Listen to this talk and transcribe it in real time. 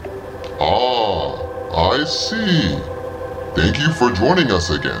I see. Thank you for joining us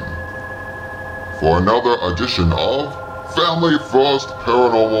again for another edition of Family First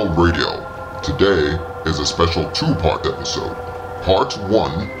Paranormal Radio. Today is a special two-part episode. Part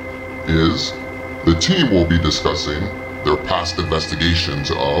 1 is the team will be discussing their past investigations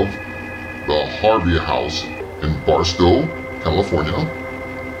of the Harvey House in Barstow, California,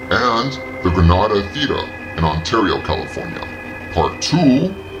 and the Granada Theater in Ontario, California. Part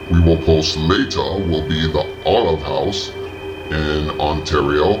 2 we will post later will be the Olive House in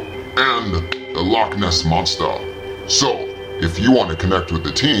Ontario and the Loch Ness Monster. So, if you want to connect with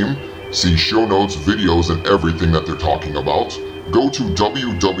the team, see show notes, videos, and everything that they're talking about, go to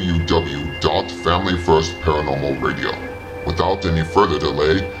www.familyfirstparanormalradio. Without any further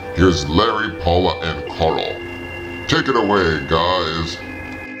delay, here's Larry, Paula, and Carl. Take it away, guys.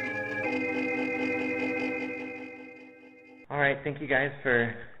 Alright, thank you guys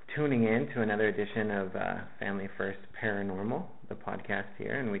for tuning in to another edition of Family First Paranormal, the podcast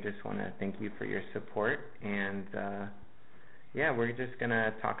here, and we just want to thank you for your support. And we're just going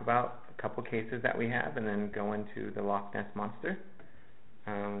to talk about a couple cases that we have and then go into the Loch Ness Monster.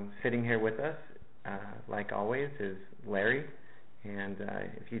 Sitting here with us, like always, is Larry, and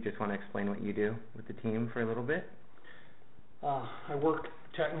if you just want to explain what you do with the team for a little bit. I work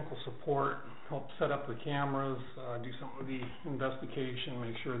technical support, help set up the cameras, do some of the investigation,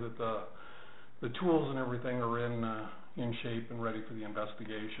 make sure that the tools and everything are in shape and ready for the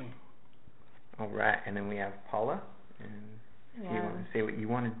investigation. All right, and then we have Paula, and if you want to say what you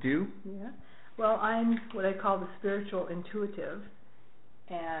want to do. Yeah. Well, I'm what I call the spiritual intuitive,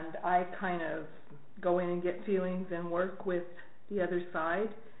 and I kind of go in and get feelings and work with the other side,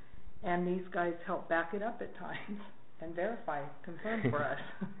 and these guys help back it up at times and verify, confirm for us.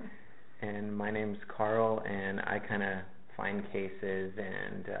 And my name's Carl, and I kind of find cases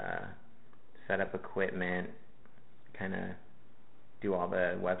and set up equipment, kind of do all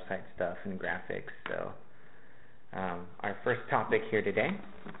the website stuff and graphics. So our first topic here today,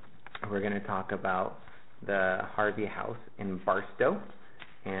 we're going to talk about the Harvey House in Barstow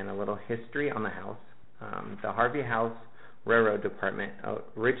and a little history on the house. The Harvey House Railroad Department,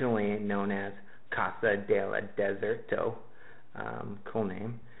 originally known as Casa del Deserto, cool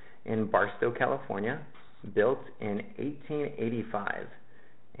name, in Barstow, California, built in 1885,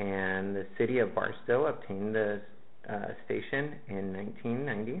 and the city of Barstow obtained the station in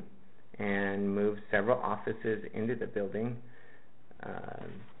 1990 and moved several offices into the building.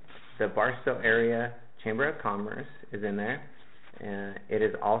 The Barstow Area Chamber of Commerce is in there. It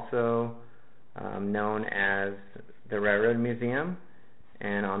is also known as the Railroad Museum,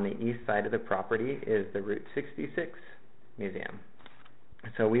 and on the east side of the property is the Route 66 Museum.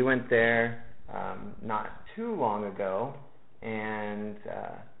 So we went there not too long ago, and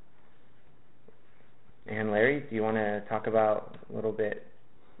Larry, do you want to talk about a little bit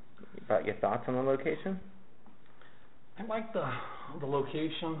about your thoughts on the location? I like the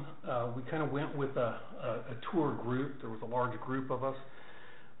location. We kind of went with a tour group. There was a large group of us.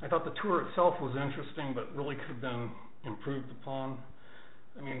 I thought the tour itself was interesting, but really could have been improved upon.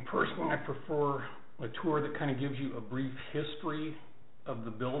 I mean, personally, I prefer a tour that kind of gives you a brief history of the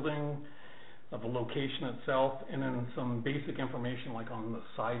building, of the location itself, and then some basic information like on the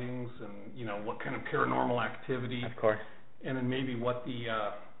sightings and, you know, what kind of paranormal activity. Of course. And then maybe what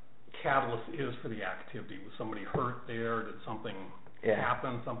the catalyst is for the activity. Was somebody hurt there? Did something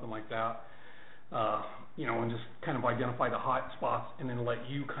happen? Something like that. And just kind of identify the hot spots and then let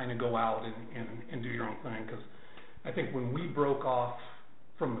you kind of go out and do your own thing. Because I think when we broke off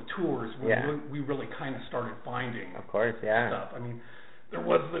from the tours, we really kind of started finding stuff. I mean, there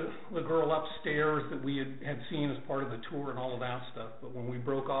was the girl upstairs that we had seen as part of the tour and all of that stuff. But when we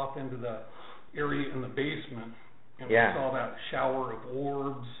broke off into the area in the basement and we saw that shower of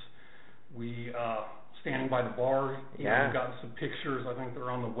orbs, we standing by the bar, we've gotten some pictures. I think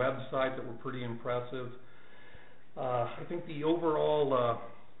they're on the website that were pretty impressive. I think the overall,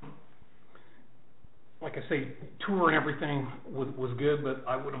 like I say, tour and everything was good, but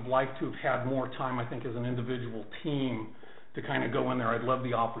I would have liked to have had more time, I think, as an individual team to kind of go in there. I'd love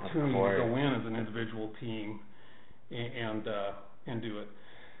the opportunity to go in as an individual team and do it.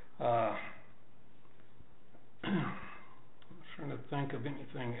 I'm trying to think of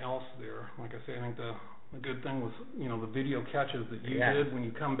anything else there. Like I say, I think the good thing was, the video catches that you did when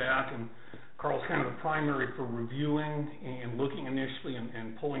you come back, and Carl's kind of the primary for reviewing and looking initially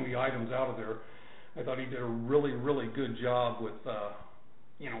and pulling the items out of there. I thought he did a really, really good job with,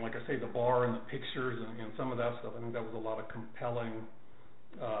 like I say, the bar and the pictures and some of that stuff. I think that was a lot of compelling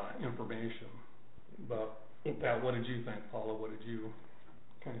information. But what did you think, Paula? What did you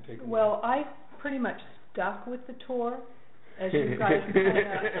kind of take away? Well, I pretty much stuck with the tour as you guys kind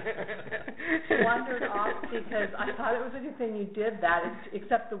of wandered off, because I thought it was a good thing you did that,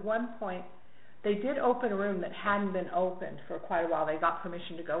 except the one point, they did open a room that hadn't been opened for quite a while. They got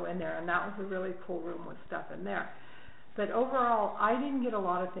permission to go in there, and that was a really cool room with stuff in there. But overall, I didn't get a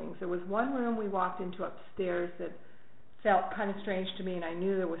lot of things. There was one room we walked into upstairs that felt kind of strange to me, and I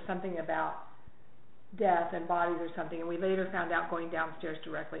knew there was something about death and bodies or something, and we later found out going downstairs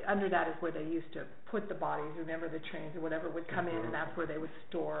directly under that is where they used to put the bodies. Remember, the trains or whatever would come in, and that's where they would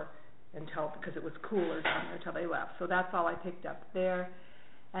store until, because it was cooler down there, until they left. So that's all I picked up there.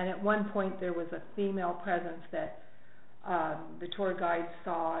 And at one point there was a female presence that the tour guide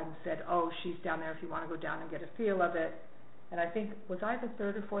saw and said, oh, she's down there if you want to go down and get a feel of it. And I think, was I the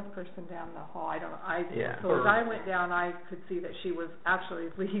third or fourth person down the hall? I don't know. So as I went down, I could see that she was actually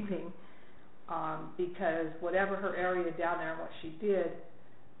leaving, because whatever her area down there and what she did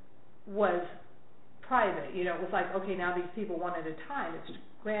was private. You know, it was like, okay, now these people one at a time. It's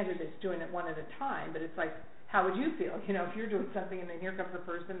granted it's doing it one at a time, but it's like, how would you feel? You know, if you're doing something and then here comes a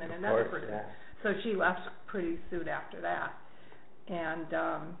person, then another person. Yeah. So she left pretty soon after that. And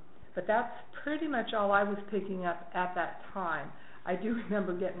but that's pretty much all I was picking up at that time. I do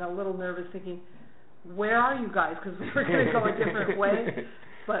remember getting a little nervous, thinking, where are you guys? Because we were going to go a different way.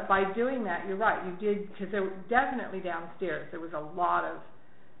 But by doing that, you're right, you did, because there was definitely downstairs, there was a lot of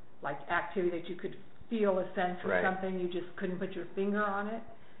like activity that you could feel a sense of something, you just couldn't put your finger on it.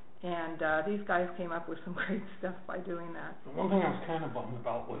 And these guys came up with some great stuff by doing that. The one thing I was kind of bummed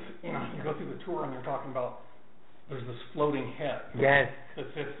about was, you know, you go through the tour and they're talking about there's this floating head. Yes. So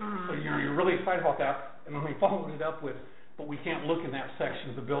you know, you're really excited about that, and then they followed it up with, but we can't look in that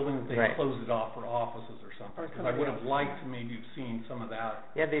section of the building, they closed it off for offices or something. Because I would have liked to maybe have seen some of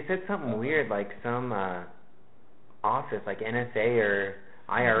that. Yeah, they said something weird, like some office, like NSA or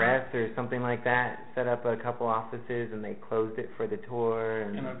IRS or something like that, set up a couple offices and they closed it for the tour.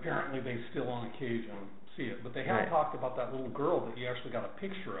 And apparently they still on occasion see it. But they have talked about that little girl that you actually got a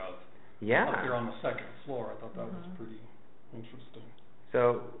picture of up there on the second floor. I thought that was pretty interesting.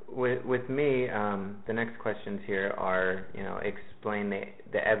 So with me, the next questions here are, you know, explain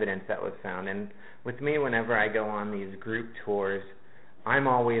the evidence that was found. And with me, whenever I go on these group tours, I'm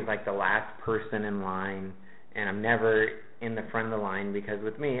always like the last person in line, and I'm never in the front of the line, because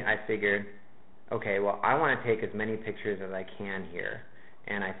with me, I figured, okay, well, I want to take as many pictures as I can here.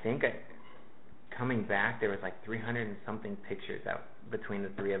 And I think coming back, there was like 300 and something pictures out between the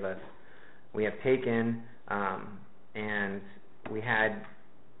three of us we have taken, and we had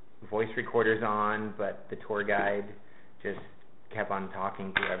voice recorders on, but the tour guide just kept on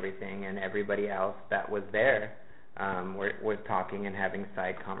talking through everything, and everybody else that was there was talking and having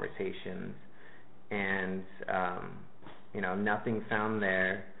side conversations, and you know, nothing found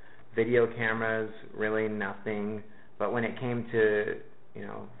there. Video cameras, really nothing. But when it came to, you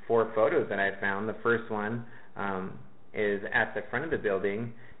know, 4 photos that I found, the first one is at the front of the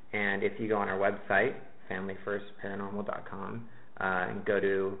building, and if you go on our website, familyfirstparanormal.com, and go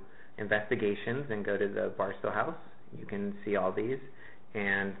to investigations and go to the Barstow House, you can see all these.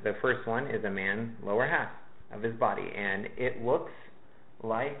 And the first one is a man, lower half of his body, and it looks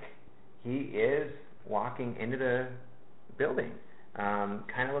like he is walking into the building.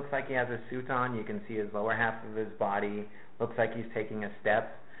 Kind of looks like he has a suit on. You can see his lower half of his body. Looks like he's taking a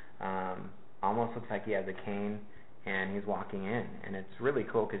step. Almost looks like he has a cane, and he's walking in. And it's really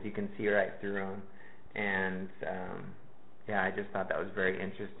cool because you can see right through him. And yeah, I just thought that was very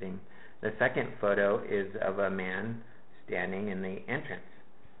interesting. The second photo is of a man standing in the entrance.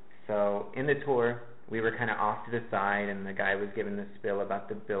 So in the tour, we were kind of off to the side, and the guy was giving the spiel about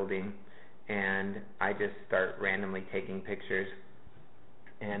the building, and I just start randomly taking pictures.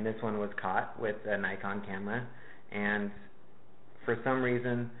 And this one was caught with a Nikon camera, and for some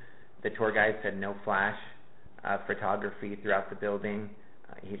reason, the tour guide said no flash photography throughout the building.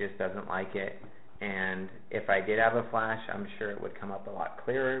 He just doesn't like it. And if I did have a flash, I'm sure it would come up a lot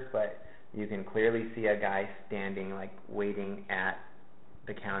clearer, but you can clearly see a guy standing, like waiting at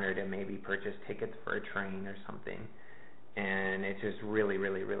the counter to maybe purchase tickets for a train or something. And it's just really,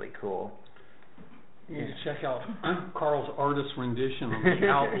 really, really cool. You need to check out Carl's artist rendition of the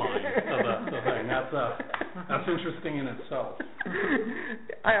outline of the thing. That's interesting in itself.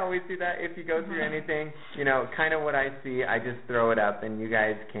 I always do that. If you go through anything, you know, kind of what I see, I just throw it up, and you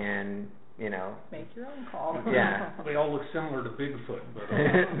guys can, you know, make your own call. Yeah. They all look similar to Bigfoot, but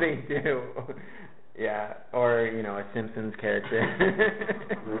they do. Yeah, or, you know, a Simpsons character.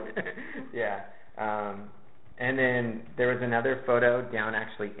 Yeah. And then there was another photo down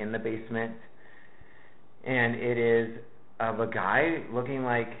actually in the basement, and it is of a guy looking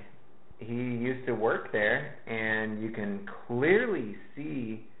like he used to work there, and you can clearly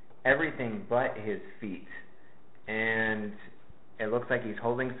see everything but his feet. And it looks like he's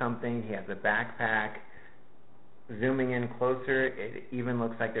holding something. He has a backpack. Zooming in closer, it even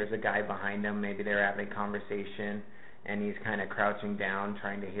looks like there's a guy behind him. Maybe they're having a conversation, and he's kind of crouching down,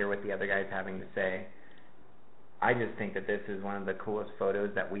 trying to hear what the other guy's having to say. I just think that this is one of the coolest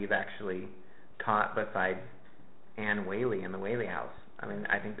photos that we've actually caught besides Anne Whaley in the Whaley house. I mean,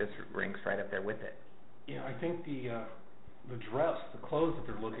 I think this ranks right up there with it. Yeah, I think the dress, the clothes that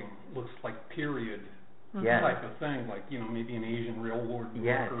they're looks like period type of thing, like, you know, maybe an Asian railroad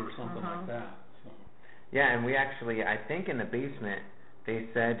worker or something like that. So. Yeah, and we actually, I think in the basement, they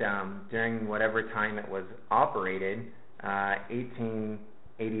said during whatever time it was operated,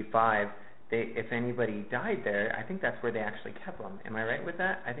 1885, if anybody died there, I think that's where they actually kept them. Am I right with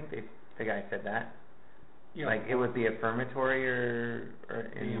that? I think the guy said that. Yeah, like it was the infirmary or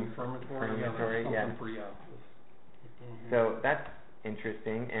the infirmary, yeah. So that's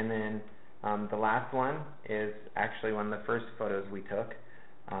interesting. And then the last one is actually one of the first photos we took,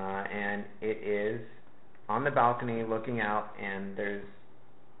 and it is on the balcony looking out, and there's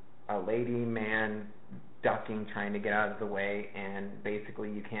a lady, man ducking, trying to get out of the way, and basically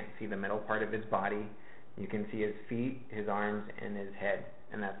you can't see the middle part of his body. You can see his feet, his arms, and his head,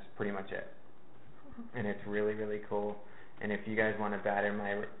 and that's pretty much it. And it's really, really cool. And if you guys want to batter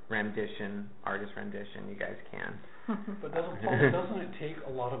my artist rendition, you guys can. But doesn't it take a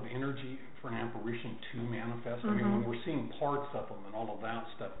lot of energy for an apparition to manifest? I mean, when we're seeing parts of them and all of that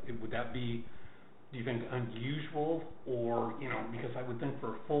stuff, would that be, do you think, unusual? Or, you know, because I would think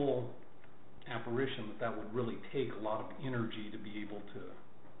for a full apparition that would really take a lot of energy to be able to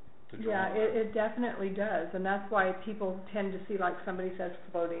draw. Yeah, it definitely does, and that's why people tend to see, like somebody says,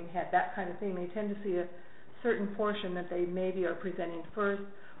 floating head, that kind of thing. They tend to see a certain portion that they maybe are presenting first,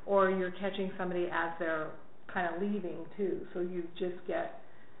 or you're catching somebody as they're kind of leaving too, so you just get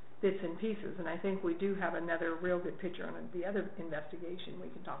bits and pieces. And I think we do have another real good picture on the other investigation we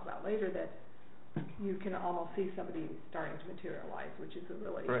can talk about later, that you can almost see somebody starting to materialize, which is a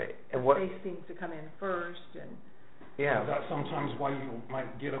really, and the face seems to come in first, and is that sometimes why you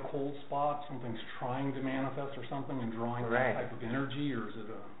might get a cold spot, something's trying to manifest or something and drawing that type of energy, or is it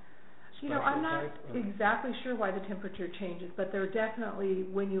a special I'm not type? exactly sure why the temperature changes, but there definitely,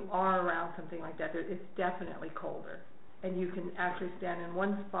 when you are around something like that, it's definitely colder, and you can actually stand in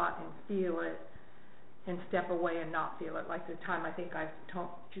one spot and feel it and step away and not feel it. Like the time I think I told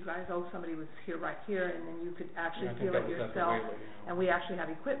you guys, somebody was here right here, and then you could actually feel it yourself. And we actually have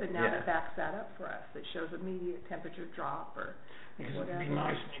equipment now that backs that up for us, that shows immediate temperature drop or because whatever. It'd be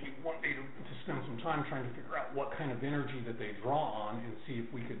nice maybe one day to spend some time trying to figure out what kind of energy that they draw on and see if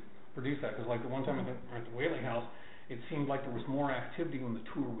we could produce that. Because like the one time at the Whaley house, it seemed like there was more activity when the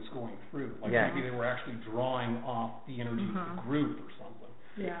tour was going through. Like maybe they were actually drawing off the energy of the group or something.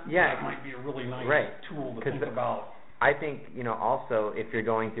 That might be a really nice tool to think about. I think, also if you're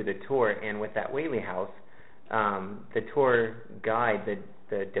going through the tour, and with that Whaley house, the tour guide,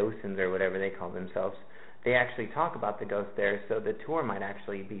 the docents or whatever they call themselves, they actually talk about the ghost there, so the tour might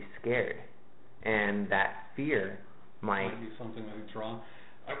actually be scared, and that fear might be something that we draw.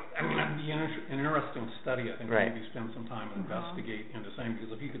 I mean, that'd be an interesting study, I think, maybe spend some time and investigate into saying,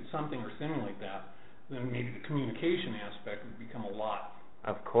 because if you could something or simulate that, then maybe the communication aspect would become a lot.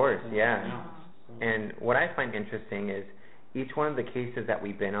 Of course, yeah. And what I find interesting is each one of the cases that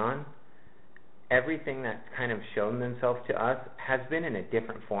we've been on, everything that's kind of shown themselves to us has been in a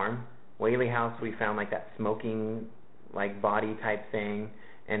different form. Whaley House, we found like that smoking like body type thing,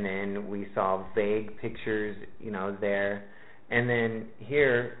 and then we saw vague pictures, there. And then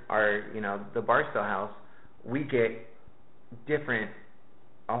here are, the Barstow House, we get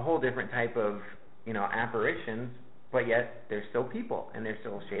a whole different type of, apparitions, but yet they're still people, and they're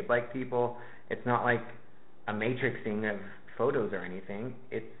still shaped like people. It's not like a matrixing of photos or anything.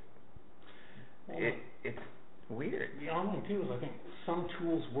 It's weird. The only thing too is I think some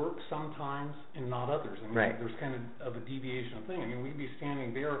tools work sometimes and not others. I mean, there's kind of a deviation of thing. I mean, we'd be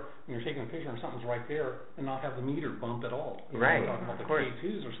standing there when you're taking a picture and something's right there and not have the meter bump at all. We're talking about the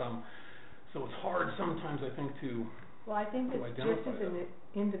K2s or something. So it's hard sometimes, I think, to Well, I think it's just as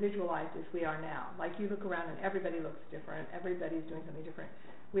individualized as we are now. Like you look around and everybody looks different. Everybody's doing something different.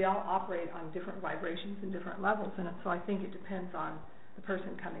 We all operate on different vibrations and different levels, and so I think it depends on the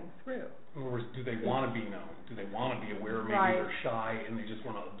person coming through. In other words, do they want to be known? Do they want to be aware? Maybe they're shy and they just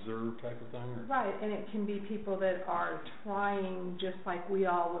want to observe type of thing? Or? Right, and it can be people that are trying, just like we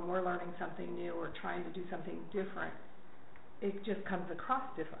all, when we're learning something new or trying to do something different, it just comes across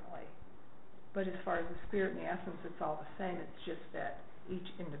differently. But as far as the spirit and the essence, it's all the same. It's just that each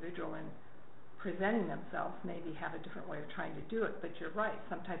individual in presenting themselves maybe have a different way of trying to do it, but you're right,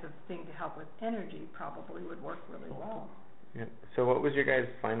 some type of thing to help with energy probably would work really well. Yeah. So what was your guys'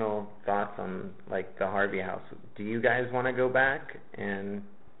 final thoughts on like the Harvey house? Do you guys want to go back? And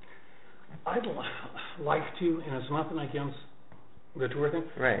I'd like to, and it's nothing against the tour thing,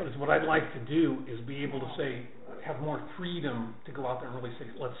 right. But it's what I'd like to do is be able to say, have more freedom to go out there and really say,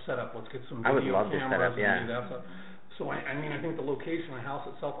 let's set up, let's get some video cameras to set up, and do that stuff. So I mean, I think the location, the house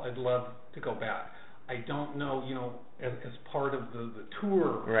itself, I'd love to go back. I don't know, you know, as part of the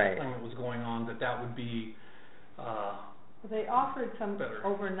tour right. thing that was going on, that would be. They offered some better.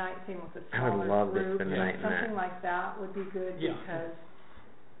 overnight thing with a I would smaller love group. to spend the night in Something that. like that would be good because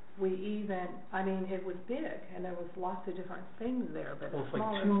we even, I mean, it was big and there was lots of different things there, but well, it's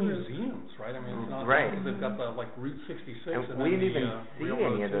smaller like two group. museums, right? I mean, it's not right. because they've got the like Route 66. And we didn't even see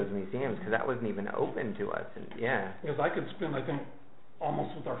any of those museums because that wasn't even open to us. And yeah. Because I could spend, I think,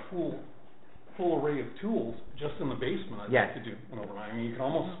 almost with our full array of tools just in the basement. I'd like to do an overnight. I mean, you can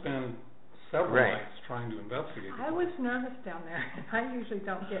almost spend several nights trying to investigate. I was nervous down there, and I usually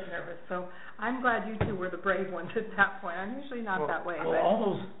don't get nervous, so I'm glad you two were the brave ones at that point. I'm usually not that way. Well, all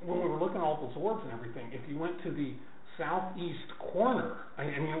those, when we were looking at all those orbs and everything, if you went to the southeast corner, I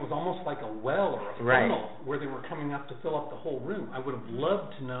mean, it was almost like a well or a funnel where they were coming up to fill up the whole room. I would have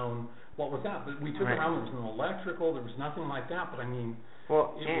loved to known what was that, but we took around, there was no electrical, there was nothing like that, but I mean, it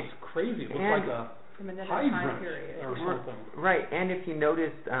was crazy. It looked like a hydrant or something. Right, and if you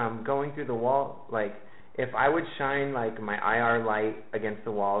noticed, going through the wall, like, if I would shine, like, my IR light against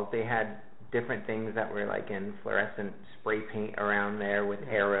the walls, they had different things that were, like, in fluorescent spray paint around there with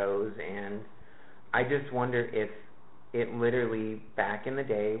arrows, and I just wonder if it literally, back in the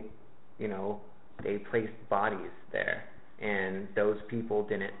day, you know, they placed bodies there, and those people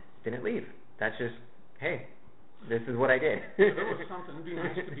didn't leave. That's just, hey, this is what I did. There was something. It'd be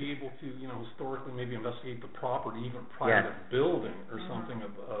nice to be able to, you know, historically maybe investigate the property even prior to building or something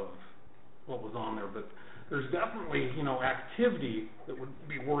of what was on there. But there's definitely, you know, activity that would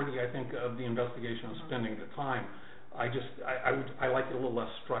be worthy, I think, of the investigation of spending the time. I like it a little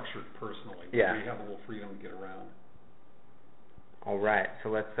less structured personally. Where you have a little freedom to get around. All right, so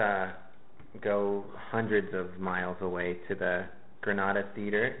let's go hundreds of miles away to the Granada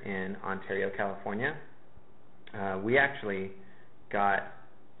Theater in Ontario, California. We actually I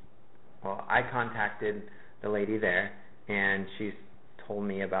contacted the lady there, and she's told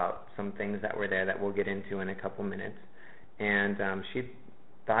me about some things that were there that we'll get into in a couple minutes. And she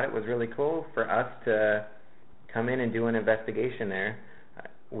thought it was really cool for us to come in and do an investigation there.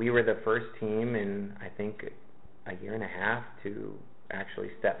 We were the first team in, I think, a year and a half to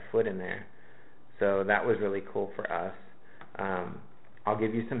actually step foot in there. So that was really cool for us. I'll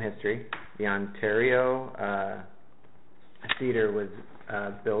give you some history. The Ontario Theater was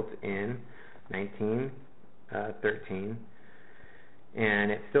built in 1913,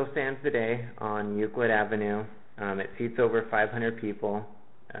 and it still stands today on Euclid Avenue. It seats over 500 people.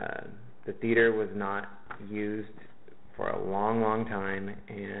 The theater was not used for a long, long time,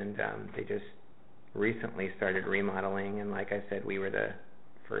 and they just recently started remodeling, and like I said, we were the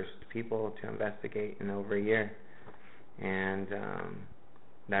first people to investigate in over a year. And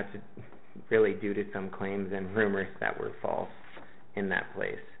that's really due to some claims and rumors that were false in that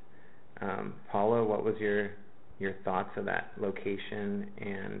place. Paula, what was your thoughts of that location,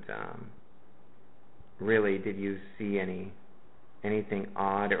 and really, did you see anything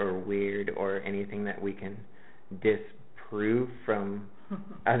odd or weird or anything that we can disprove from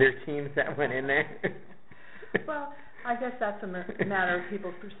other teams that went in there? Well, I guess that's a matter of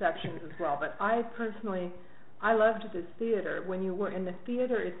people's perceptions as well, but I personally, I loved this theater. When you were in the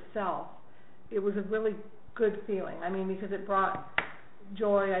theater itself, it was a really good feeling. I mean, because it brought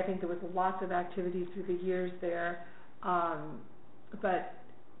joy. I think there was lots of activity through the years there. But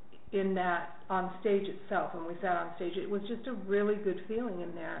in that, on stage itself, when we sat on stage, it was just a really good feeling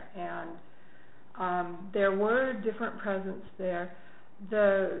in there. And there were different presents there.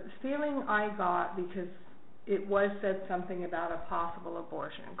 The feeling I got, because it was said something about a possible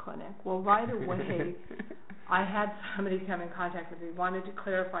abortion clinic. Well, right away, I had somebody come in contact with me, wanted to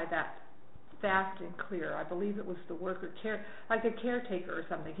clarify that fast and clear. I believe it was the worker care, like a caretaker or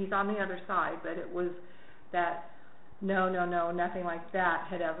something. He's on the other side, but it was that no, nothing like that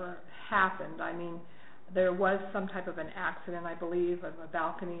had ever happened. I mean, there was some type of an accident, I believe, of a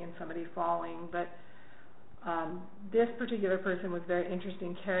balcony and somebody falling, but this particular person was a very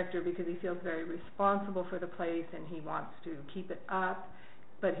interesting character because he feels very responsible for the place and he wants to keep it up,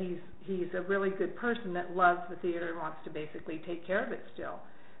 but he's a really good person that loves the theater and wants to basically take care of it still.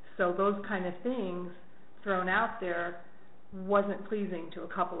 So those kind of things thrown out there wasn't pleasing to a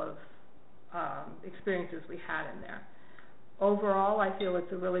couple of experiences we had in there. Overall, I feel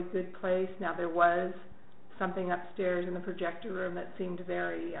it's a really good place. Now, there was something upstairs in the projector room that seemed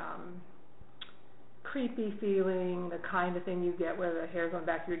very creepy feeling, the kind of thing you get where the hairs on the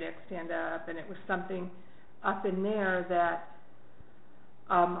back of your neck stand up, and it was something up in there that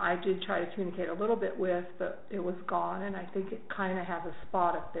I did try to communicate a little bit with, but it was gone, and I think it kind of has a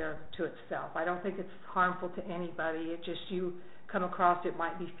spot up there to itself. I don't think it's harmful to anybody. It just, you come across it,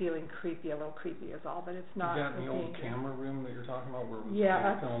 might be feeling creepy, a little creepy is all, but it's not. Is that in the old camera room that you're talking about, where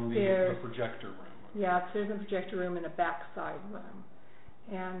yeah, they filmed the projector room? Yeah, upstairs in the projector room and a backside room.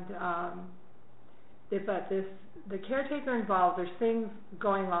 And but the caretaker involved, there's things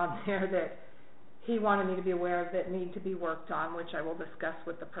going on there that he wanted me to be aware of that need to be worked on, which I will discuss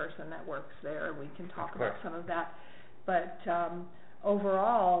with the person that works there. We can talk about some of that. But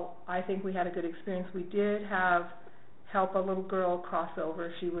overall, I think we had a good experience. We did help a little girl cross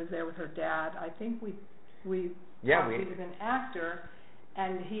over. She was there with her dad. I think he was an actor,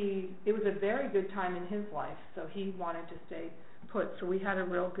 and it was a very good time in his life, so he wanted to stay put. So we had a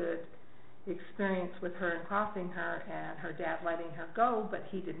real good experience with her and crossing her, and her dad letting her go, but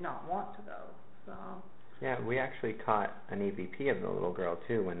he did not want to go. So yeah, we actually caught an EVP of the little girl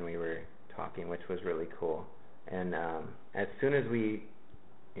too when we were talking, which was really cool. And as soon as we,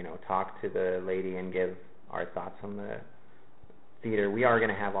 talk to the lady and give our thoughts on the theater, we are going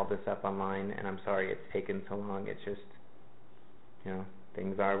to have all this up online, and I'm sorry it's taken so long. It's just,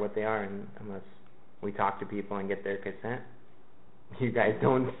 things are what they are, and unless we talk to people and get their consent, you guys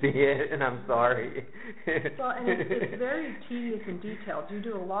don't see it, and I'm sorry. Well, and it's very tedious and detailed. You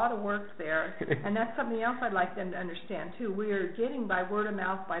do a lot of work there, and that's something else I'd like them to understand, too. We are getting, by word of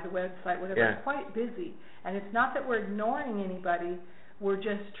mouth, by the website, whatever, quite busy. And it's not that we're ignoring anybody. We're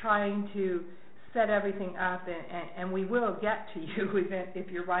just trying to set everything up, and we will get to you. If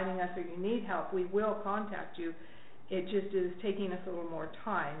you're writing us or you need help, we will contact you. It just is taking us a little more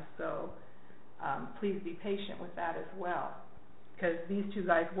time, so please be patient with that as well. Because these two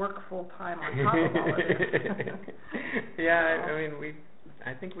guys work full time on top of all of this. Yeah, I mean,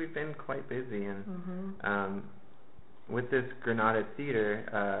 I think we've been quite busy, and with this Granada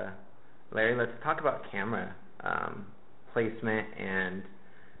Theater, Larry, let's talk about camera placement. And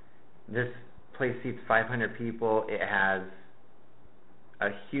this place seats 500 people. It has a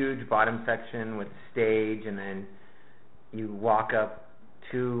huge bottom section with stage, and then you walk up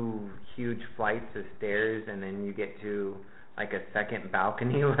 2 huge flights of stairs, and then you get to like a second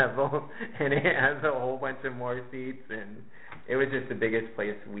balcony level, and it has a whole bunch of more seats, and it was just the biggest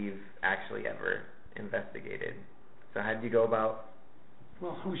place we've actually ever investigated. So how did you go about?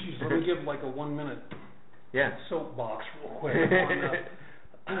 Well, let me give like a 1-minute soapbox real quick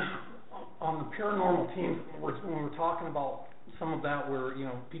on the paranormal teams. When we're talking about some of that, where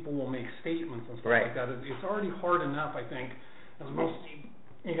people will make statements and stuff like that, it's already hard enough, I think, as most of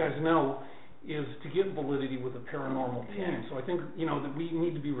you guys know, is to get validity with a paranormal team. So I think that we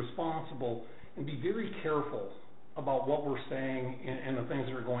need to be responsible and be very careful about what we're saying and the things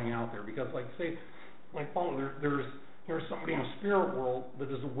that are going out there, because Paul, there's somebody in the spirit world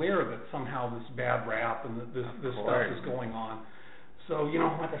that is aware that somehow this bad rap and this stuff is going on. So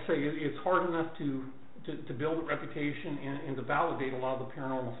like I say, it's hard enough to build a reputation and to validate a lot of the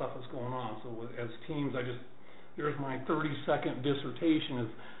paranormal stuff that's going on. So as teams, here's my 30-second dissertation is,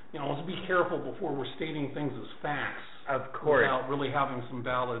 let's be careful before we're stating things as facts. Of course. Without really having some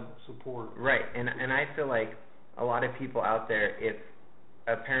valid support. Right, and I feel like a lot of people out there, if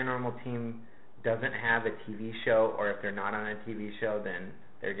a paranormal team doesn't have a TV show, or if they're not on a TV show, then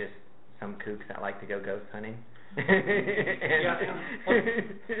they're just some kooks that like to go ghost hunting. Let's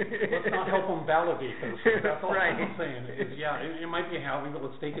not help them validate those. That's all I'm saying. It might be a hobby, but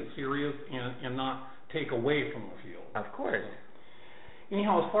let's take it serious and not take away from the field. Of course.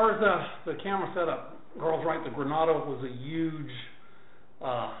 Anyhow, as far as the camera setup, Carl's right. The Granada was a huge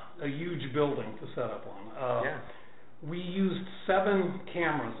building to set up on. We used 7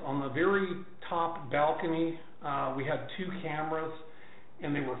 cameras on the very top balcony. We had 2 cameras,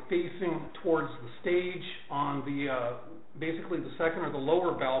 and they were facing towards the stage. On the basically the second or the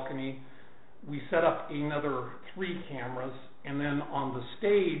lower balcony, we set up another 3 cameras, and then on the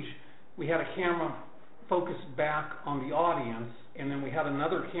stage, we had a camera focused back on the audience, and then we had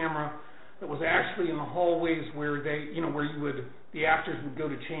another camera that was actually in the hallways where the actors would go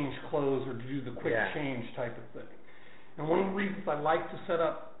to change clothes or to do the quick change type of thing. And one of the reasons I like to set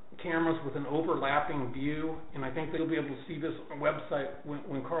up cameras with an overlapping view, and I think that you'll be able to see this on the website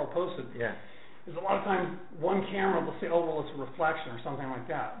when Carl posted, is a lot of times one camera will say, oh, well, it's a reflection or something like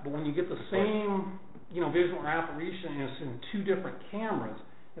that. But when you get the same visual apparition is in two different cameras,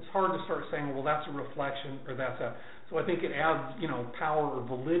 it's hard to start saying, well, that's a reflection or that's a. So I think it adds, power or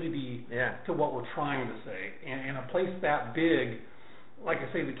validity to what we're trying to say. And a place that big, like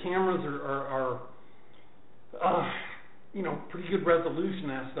I say, the cameras are pretty good resolution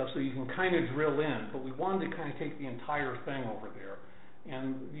and stuff, so you can kind of drill in. But we wanted to kind of take the entire thing over there.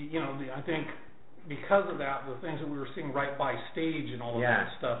 And, I think because of that, the things that we were seeing right by stage and all of that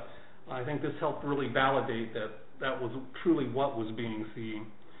stuff, I think this helped really validate that was truly what was being seen.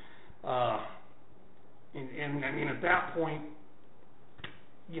 And I mean, at that point,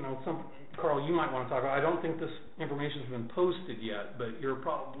 Carl, you might want to talk about. I don't think this information's been posted yet, but you're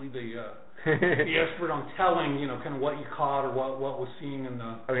probably the expert on telling, kind of what you caught or what was seen in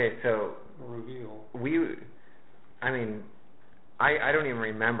the reveal. I don't even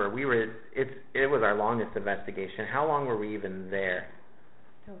remember. It was our longest investigation. How long were we even there?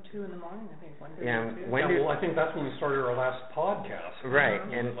 Till 2 in the morning, I think. I think that's when we started our last podcast. Right,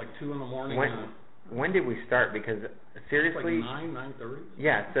 and like 2 in the morning. When did we start? Because seriously, like 9:30.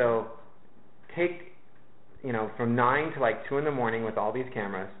 Yeah, so take from 9 to like 2 in the morning with all these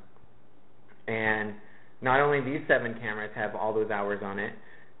cameras, and not only these 7 cameras have all those hours on it.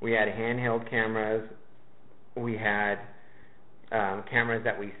 We had handheld cameras. We had cameras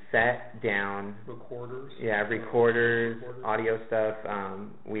that we set down. Recorders. Yeah, recorders, audio stuff.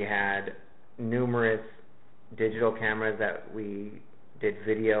 We had numerous digital cameras that we did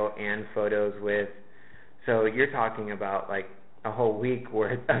video and photos with. So you're talking about like a whole week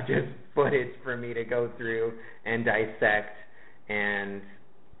worth of just footage for me to go through and dissect. And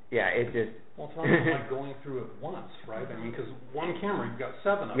yeah, it just... Well, it's not like going through it once, right? I mean, because one camera, you've got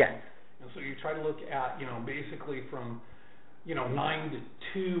 7 of them. And so you try to look at, basically from... 9 to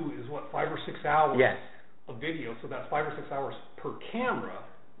 2 is what, 5 or 6 hours of video. So that's 5 or 6 hours per camera,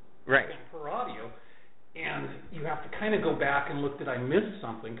 right? And per audio. And you have to kind of go back and look, did I miss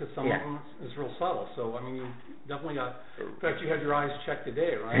something? Because some of them is real subtle. So, I mean, you definitely got, in fact, you had your eyes checked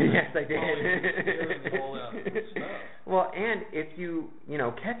today, right? Yes, I did. All that stuff. Well, and if you,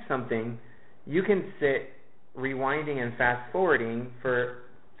 catch something, you can sit rewinding and fast forwarding for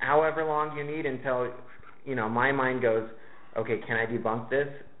however long you need until, my mind goes, okay, can I debunk this,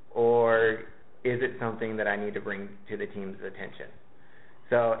 or is it something that I need to bring to the team's attention?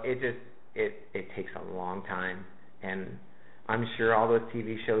 So it takes a long time, and I'm sure all those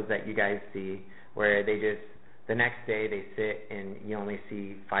TV shows that you guys see where they just, the next day they sit and you only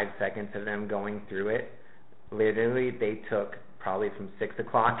see 5 seconds of them going through it. Literally, they took probably from 6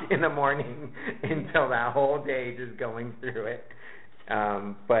 o'clock in the morning until that whole day just going through it.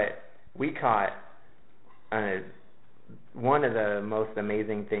 But we caught one of the most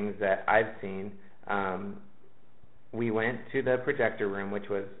amazing things that I've seen. We went to the projector room, which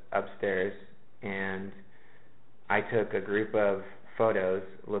was upstairs, and I took a group of photos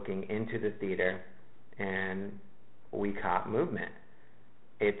looking into the theater, and we caught movement.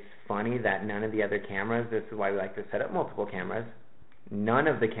 It's funny that none of the other cameras, this is why we like to set up multiple cameras, none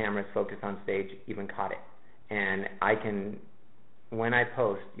of the cameras focused on stage even caught it. And when I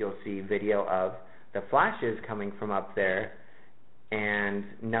post, you'll see video of the flashes coming from up there and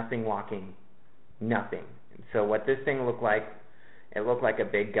nothing walking, nothing. So what this thing looked like, it looked like a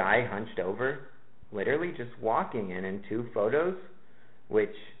big guy hunched over, literally just walking. And in 2 photos,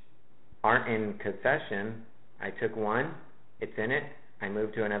 which aren't in concession, I took one, it's in it. I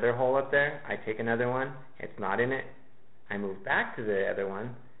moved to another hole up there. I take another one, it's not in it. I move back to the other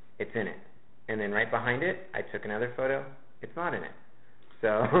one, it's in it. And then right behind it, I took another photo, it's not in it.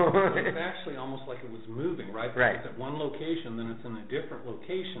 So it's actually almost like it was moving, right? Right. It's at one location, then it's in a different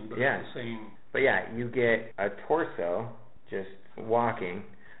location, but it's the same. But yeah, you get a torso just walking,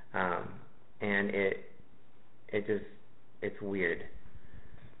 and it's weird.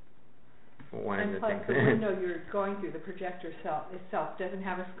 One of the things. The window you're going through, the projector itself doesn't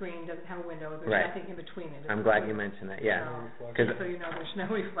have a screen, doesn't have a window. There's nothing in between it. I'm glad you mentioned that. Yeah. So there's no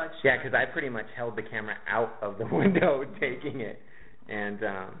reflection. Yeah, because I pretty much held the camera out of the window taking it. And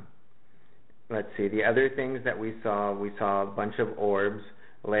let's see, the other things that we saw a bunch of orbs.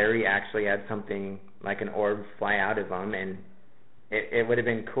 Larry actually had something like an orb fly out of him, and it would have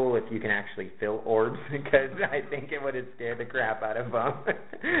been cool if you can actually fill orbs, because I think it would have scared the crap out of him.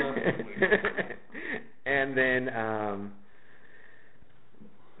 And then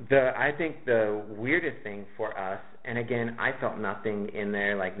I think the weirdest thing for us, and again, I felt nothing in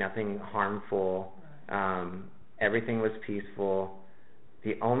there, like nothing harmful. Everything was peaceful.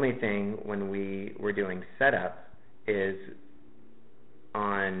 The only thing when we were doing setup is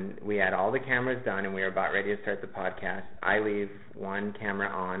we had all the cameras done and we were about ready to start the podcast. I leave one camera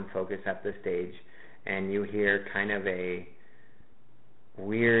on, focus at the stage, and you hear kind of a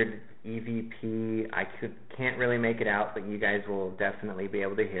weird EVP. I can't really make it out, but you guys will definitely be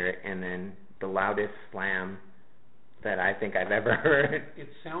able to hear it. And then the loudest slam that I think I've ever heard. It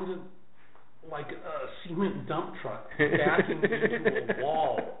sounded like a cement dump truck backing into a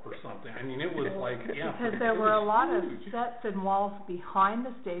wall or something. I mean, it was like, yeah. Because there were a lot of sets and walls behind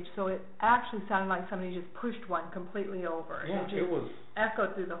the stage, so it actually sounded like somebody just pushed one completely over. Yeah, it was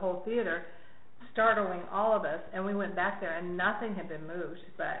echoed through the whole theater, startling all of us, and we went back there and nothing had been moved,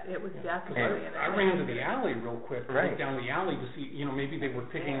 but it was definitely I ran to the alley real quick, right down the alley to see, maybe they were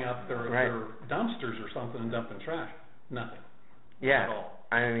picking up their dumpsters or something and dumping trash. Nothing. Yeah. At all.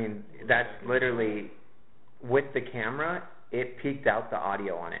 I mean, that's literally, with the camera, it peaked out the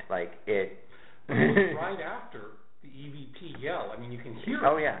audio on it. Like, it was right after the EVP yell. I mean, you can hear it.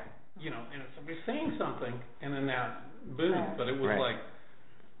 Oh, yeah. And somebody's saying something, and then that boom, but it was like...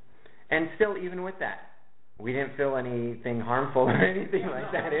 And still, even with that, we didn't feel anything harmful or anything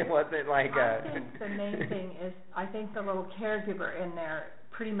like that. It wasn't like I think the main thing is, I think the little caregiver in there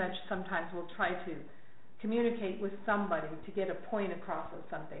pretty much sometimes will try to communicate with somebody to get a point across of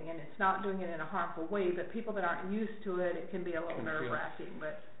something, and it's not doing it in a harmful way, but people that aren't used to it, it can be a little nerve-wracking.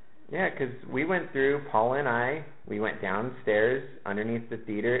 But yeah, because we went through, Paula and I, we went downstairs underneath the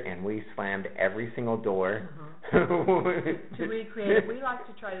theater, and we slammed every single door. To recreate it. We like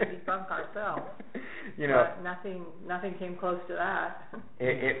to try to debunk ourselves, but nothing came close to that.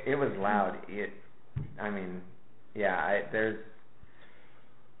 It was loud. There's...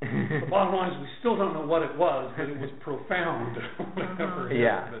 The bottom line is we still don't know what it was, but it was profound. But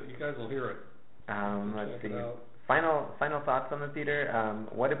you guys will hear it. Let's see. Final thoughts on the theater.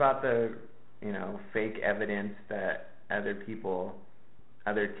 What about the fake evidence that other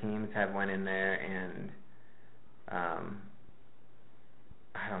teams have went in there and I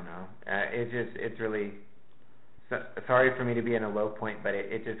don't know. It's really sorry for me to be in a low point, but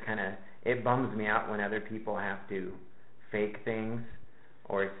it just kind of bums me out when other people have to fake things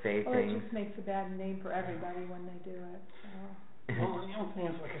or say things. It just makes a bad name for everybody when they do it. So. Well, the only thing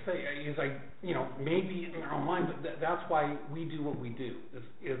is, like I say, maybe in our own mind, that's why we do what we do.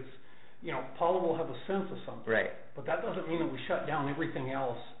 It's Paula will have a sense of something. Right. But that doesn't mean that we shut down everything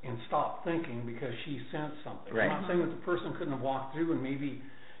else and stop thinking because she sensed something. Right. I'm not saying that the person couldn't have walked through and maybe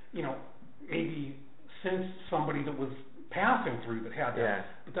sensed somebody that was passing through that had that. Yeah.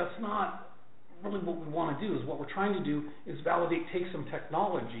 But that's not really what we want to do. Is what we're trying to do is validate, take some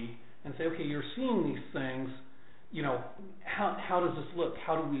technology and say, okay, you're seeing these things. How does this look?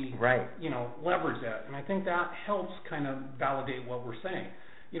 How do we, leverage that? And I think that helps kind of validate what we're saying.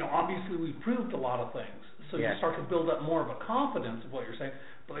 Obviously we've proved a lot of things, so you start to build up more of a confidence of what you're saying.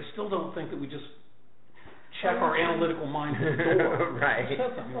 But I still don't think that we just check our analytical mind to the door.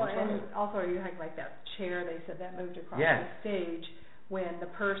 Well, and also you had like that chair they said that moved across the stage when the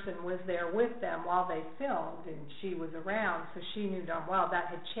person was there with them while they filmed and she was around, so she knew darn well that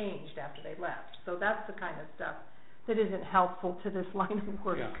had changed after they left. So that's the kind of stuff that isn't helpful to this line of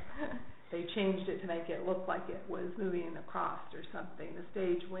work. Yeah. They changed it to make it look like it was moving across or something. The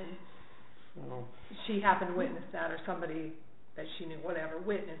stage when she happened to witness that, or somebody that she knew, whatever,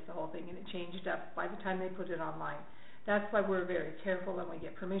 witnessed the whole thing, and it changed up by the time they put it online. That's why we're very careful and we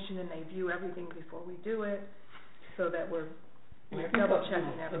get permission and they view everything before we do it, so that we're double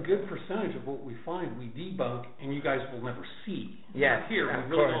checking everything. A good percentage of what we find we debunk and you guys will never see. Yes, here we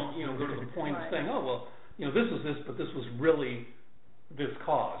really don't go to the point of saying, oh well, this was this, but this was really this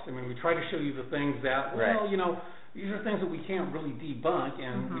cause. I mean, we try to show you the things that, these are things that we can't really debunk,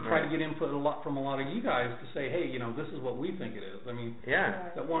 and we try to get input from a lot of you guys to say, hey, this is what we think it is. I mean,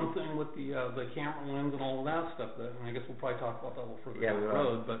 that one thing with the camera lens and all of that stuff, and I guess we'll probably talk about that a little further down the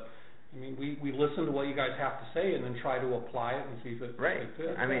road, but I mean, we listen to what you guys have to say and then try to apply it and see if it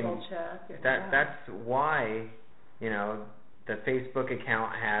fits. I mean, that's why, the Facebook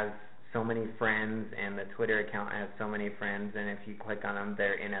account has so many friends and the Twitter account has so many friends, and if you click on them,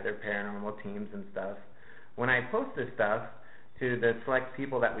 they're in other paranormal teams and stuff. When I post this stuff to the select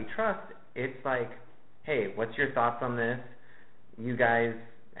people that we trust, it's like, hey, what's your thoughts on this? You guys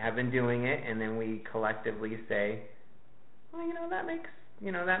have been doing it, and then we collectively say, well, that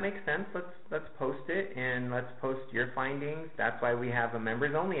makes sense. Let's post it, and let's post your findings. That's why we have a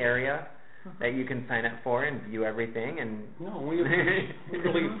members only area that you can sign up for and view everything. And we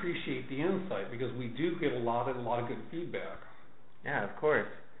really appreciate the insight because we do get a lot of good feedback. Yeah, of course.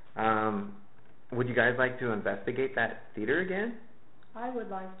 Would you guys like to investigate that theater again? I would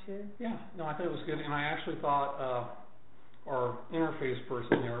like to. Yeah, I thought it was good, and I actually thought our interface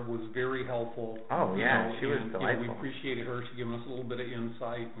person there was very helpful. Oh yeah, she was delightful. We appreciated her. She gave us a little bit of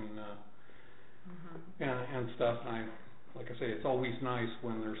insight, and and stuff. And like I say, it's always nice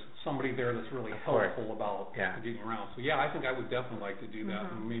when there's somebody there that's really helpful about getting around. So yeah, I think I would definitely like to do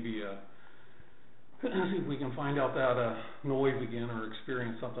that, and maybe see if we can find out that noise again, or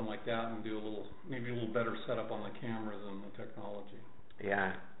experience something like that, and do maybe a little better setup on the cameras and the technology.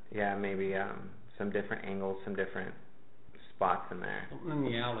 Yeah, maybe some different angles, some different spots in there. Something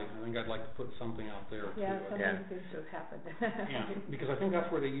in the alley. I think I'd like to put something out there too. Something seems to have happened. Because I think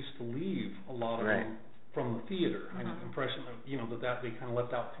that's where they used to leave a lot of them from the theater. I have the impression that that they kind of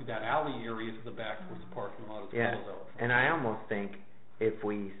left out through that alley area to the back towards the parking lot as well as out front. And I almost think if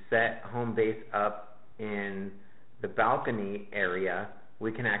we set home base up in the balcony area,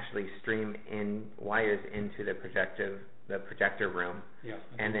 we can actually stream in wires into the projector room,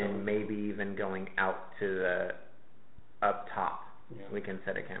 and then maybe even going out to the up top, we can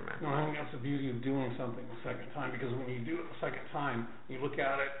set a camera. No, I think that's the beauty of doing something the second time, because when you do it the second time, you look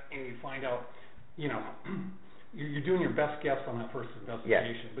at it and you find out, you're doing your best guess on that first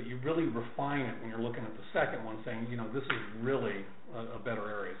investigation, but you really refine it when you're looking at the second one, saying, this is really a better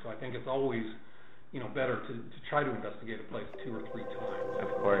area. So I think it's always, better to try to investigate a place 2 or 3 times. Of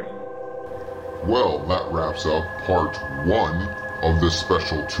course. Well, that wraps up part 1 of this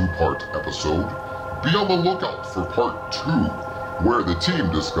special 2-part episode. Be on the lookout for part 2, where the team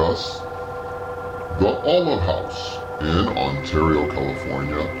discuss the Olive House in Ontario,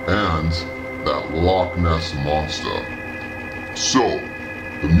 California, and that Loch Ness Monster. So,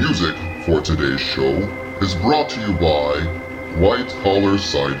 the music for today's show is brought to you by White Collar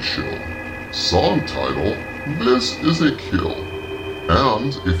Sideshow. Song title, This Is a Kill.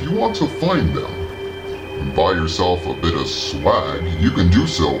 And if you want to find them and buy yourself a bit of swag, you can do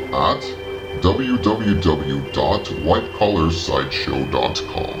so at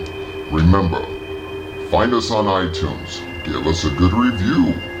www.whitecollarsideshow.com. Remember, find us on iTunes, give us a good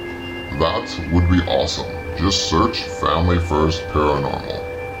review. That would be awesome. Just search Family First Paranormal.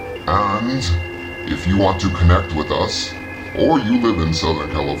 And if you want to connect with us, or you live in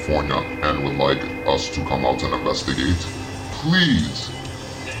Southern California and would like us to come out and investigate, please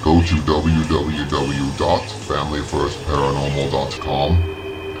go to www.familyfirstparanormal.com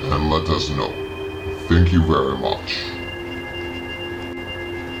and let us know. Thank you very much.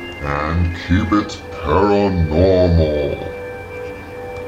 And keep it paranormal.